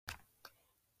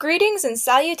Greetings and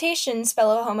salutations,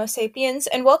 fellow Homo sapiens,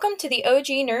 and welcome to the OG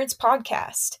Nerds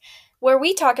podcast, where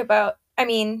we talk about,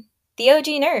 the OG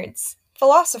nerds,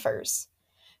 philosophers.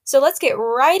 So let's get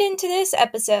right into this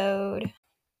episode.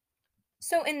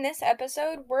 So in this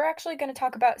episode, we're actually going to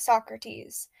talk about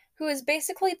Socrates, who is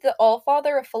basically the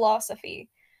allfather of philosophy,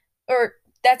 or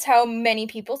that's how many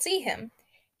people see him.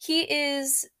 He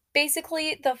is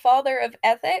basically the father of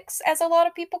ethics, as a lot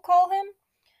of people call him.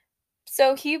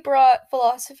 So he brought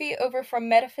philosophy over from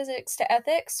metaphysics to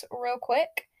ethics real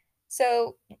quick.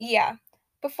 So, yeah,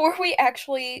 before we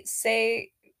actually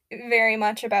say very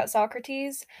much about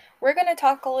Socrates, we're going to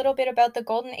talk a little bit about the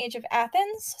Golden Age of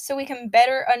Athens so we can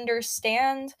better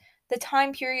understand the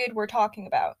time period we're talking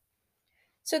about.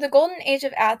 So, the Golden Age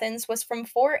of Athens was from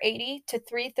 480 to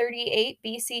 338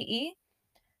 BCE.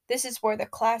 This is where the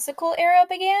classical era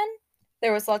began.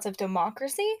 There was lots of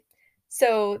democracy.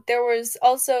 So there was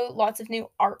also lots of new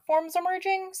art forms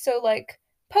emerging. So like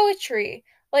poetry,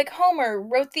 like Homer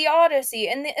wrote the Odyssey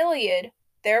and the Iliad,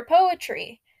 their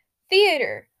poetry.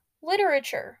 Theater,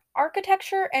 literature,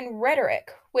 architecture, and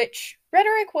rhetoric, which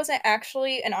rhetoric wasn't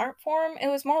actually an art form, it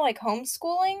was more like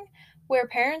homeschooling, where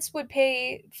parents would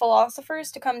pay philosophers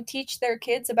to come teach their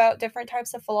kids about different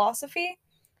types of philosophy.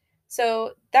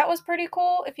 So that was pretty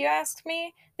cool, if you ask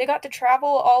me. They got to travel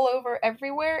all over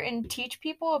everywhere and teach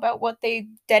people about what they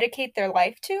dedicate their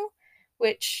life to,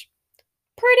 which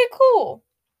pretty cool.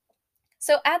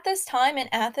 So at this time in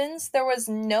Athens, there was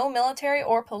no military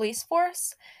or police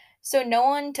force, so no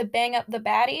one to bang up the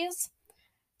baddies.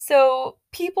 So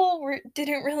people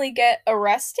didn't really get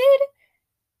arrested.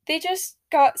 They just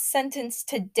got sentenced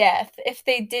to death if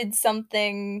they did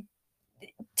something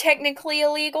technically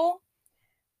illegal.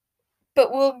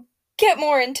 But we'll get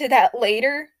more into that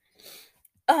later.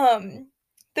 The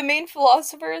main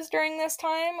philosophers during this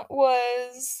time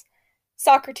was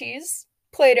Socrates,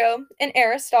 Plato, and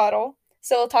Aristotle.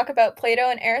 So we'll talk about Plato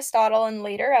and Aristotle in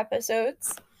later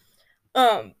episodes.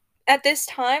 At this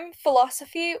time,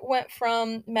 philosophy went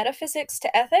from metaphysics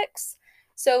to ethics.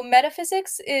 So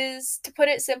metaphysics is, to put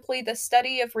it simply, the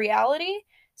study of reality.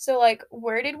 So like,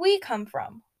 where did we come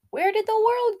from? Where did the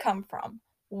world come from?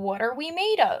 What are we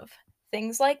made of?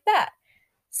 Things like that.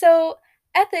 So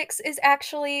ethics is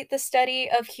actually the study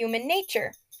of human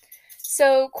nature.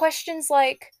 So questions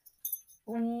like,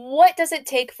 what does it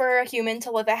take for a human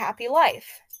to live a happy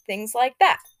life? Things like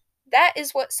that. That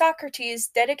is what Socrates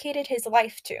dedicated his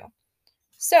life to.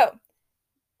 So,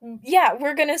 yeah,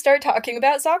 we're going to start talking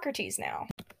about Socrates now.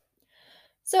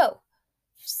 So,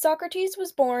 Socrates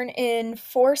was born in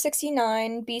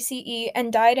 469 BCE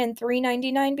and died in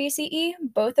 399 BCE,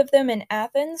 both of them in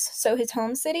Athens, so his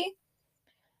home city.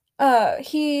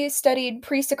 He studied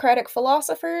pre-Socratic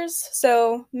philosophers,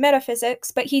 so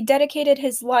metaphysics, but he dedicated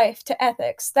his life to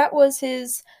ethics. That was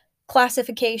his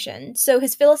classification. So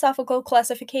his philosophical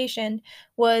classification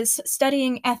was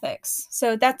studying ethics.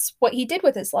 So that's what he did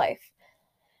with his life.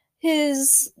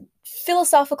 His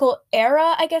philosophical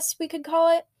era, I guess we could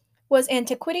call it, was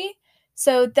antiquity.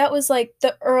 So that was like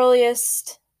the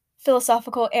earliest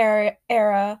philosophical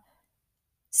era,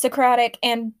 Socratic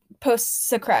and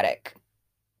post-Socratic.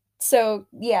 So,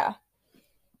 yeah.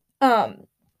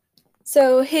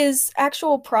 So his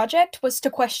actual project was to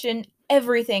question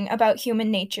everything about human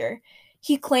nature.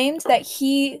 He claimed that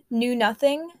he knew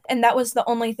nothing, and that was the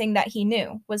only thing that he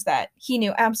knew, was that he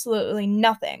knew absolutely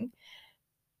nothing.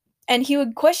 And he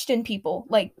would question people,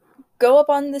 like, go up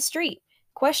on the street,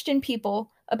 question people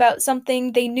about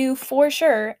something they knew for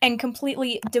sure, and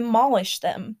completely demolish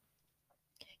them.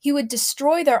 He would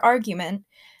destroy their argument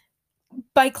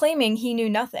by claiming he knew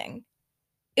nothing.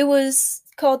 It was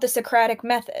called the Socratic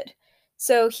Method.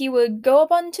 So he would go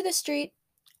up onto the street,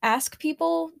 ask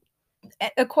people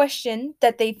a question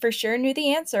that they for sure knew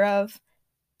the answer of,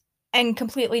 and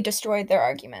completely destroyed their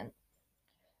argument.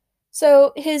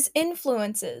 So his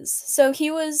influences. So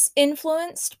he was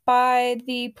influenced by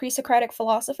the pre-Socratic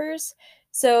philosophers,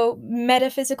 so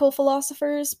metaphysical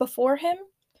philosophers before him,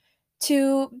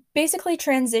 to basically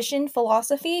transition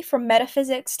philosophy from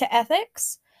metaphysics to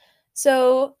ethics.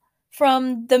 So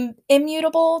from the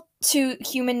immutable to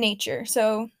human nature.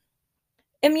 So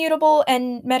immutable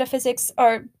and metaphysics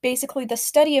are basically the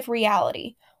study of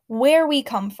reality, where we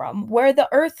come from, where the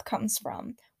earth comes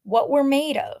from, what we're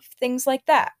made of, things like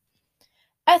that.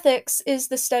 Ethics is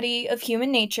the study of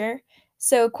human nature,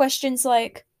 so questions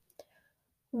like,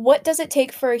 what does it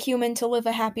take for a human to live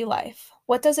a happy life?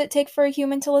 What does it take for a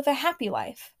human to live a happy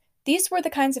life? These were the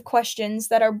kinds of questions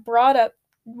that are brought up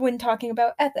when talking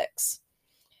about ethics.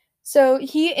 So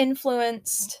he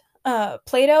influenced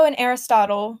Plato and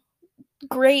Aristotle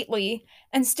greatly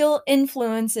and still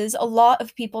influences a lot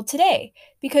of people today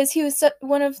because he was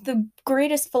one of the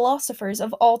greatest philosophers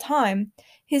of all time.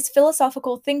 His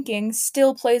philosophical thinking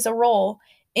still plays a role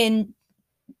in,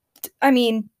 I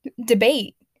mean,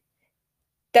 debate.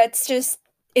 That's just,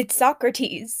 it's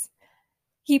Socrates.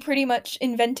 He pretty much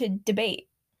invented debate,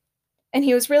 and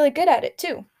he was really good at it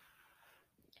too.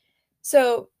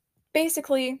 So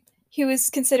basically, he was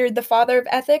considered the father of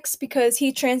ethics because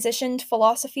he transitioned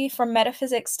philosophy from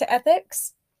metaphysics to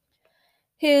ethics.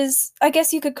 His, I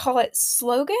guess you could call it,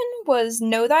 slogan was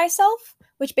Know Thyself,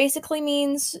 which basically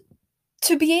means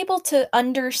to be able to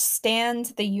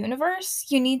understand the universe,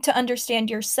 you need to understand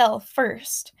yourself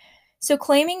first. So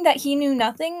claiming that he knew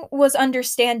nothing was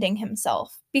understanding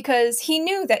himself because he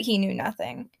knew that he knew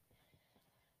nothing.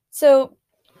 So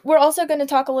we're also going to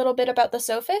talk a little bit about the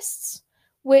sophists,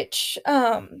 which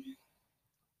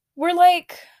were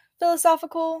like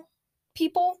philosophical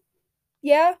people.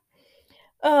 Yeah.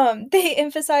 They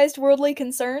emphasized worldly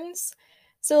concerns.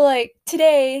 So like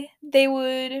today they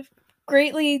would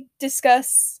greatly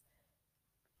discuss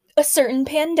a certain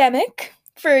pandemic,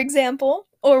 for example,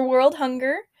 or world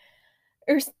hunger,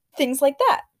 or things like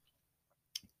that.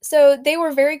 So they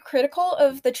were very critical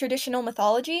of the traditional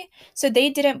mythology. So they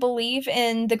didn't believe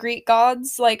in the Greek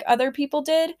gods like other people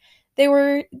did.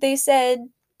 They said,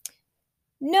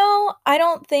 "No, I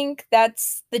don't think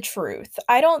that's the truth.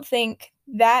 I don't think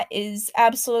that is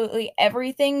absolutely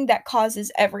everything that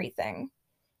causes everything."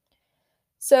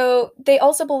 So they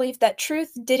also believed that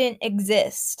truth didn't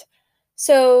exist.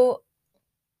 So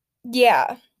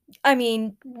yeah, I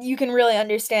mean, you can really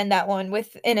understand that one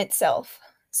within itself.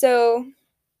 So,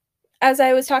 as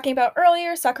I was talking about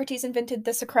earlier, Socrates invented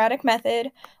the Socratic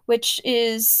Method, which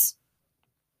is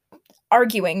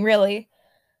arguing, really.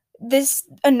 This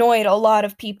annoyed a lot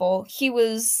of people. He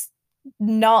was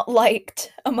not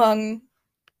liked among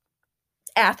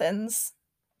Athens,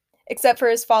 except for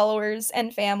his followers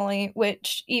and family,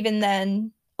 which even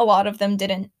then, a lot of them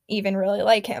didn't even really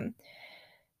like him.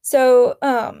 So,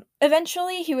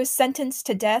 eventually, he was sentenced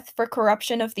to death for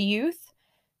corruption of the youth.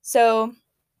 So,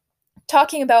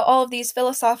 talking about all of these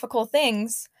philosophical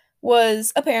things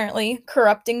was apparently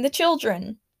corrupting the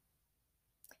children.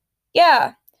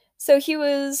 Yeah. So he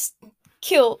was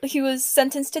killed. He was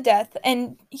sentenced to death,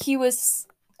 and he was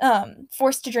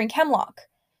forced to drink hemlock.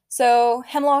 So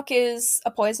hemlock is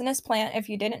a poisonous plant, if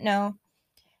you didn't know.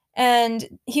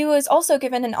 And he was also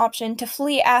given an option to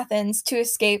flee Athens to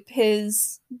escape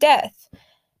his death.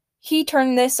 He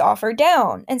turned this offer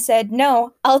down and said,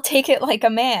 "No, I'll take it like a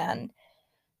man."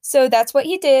 So that's what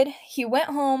he did. He went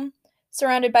home,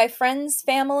 surrounded by friends,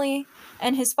 family,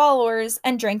 and his followers,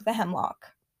 and drank the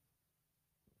hemlock.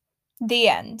 The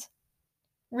end.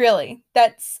 Really,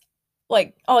 that's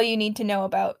like all you need to know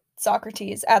about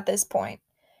Socrates at this point.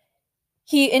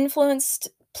 He influenced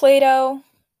Plato.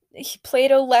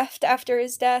 Plato left after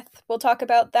his death. We'll talk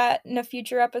about that in a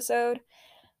future episode.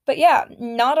 But yeah,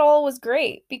 not all was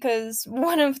great because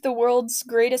one of the world's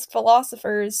greatest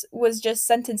philosophers was just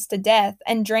sentenced to death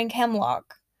and drank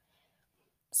hemlock.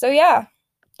 So yeah,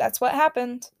 that's what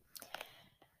happened.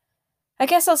 I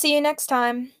guess I'll see you next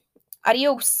time.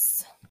 Adios.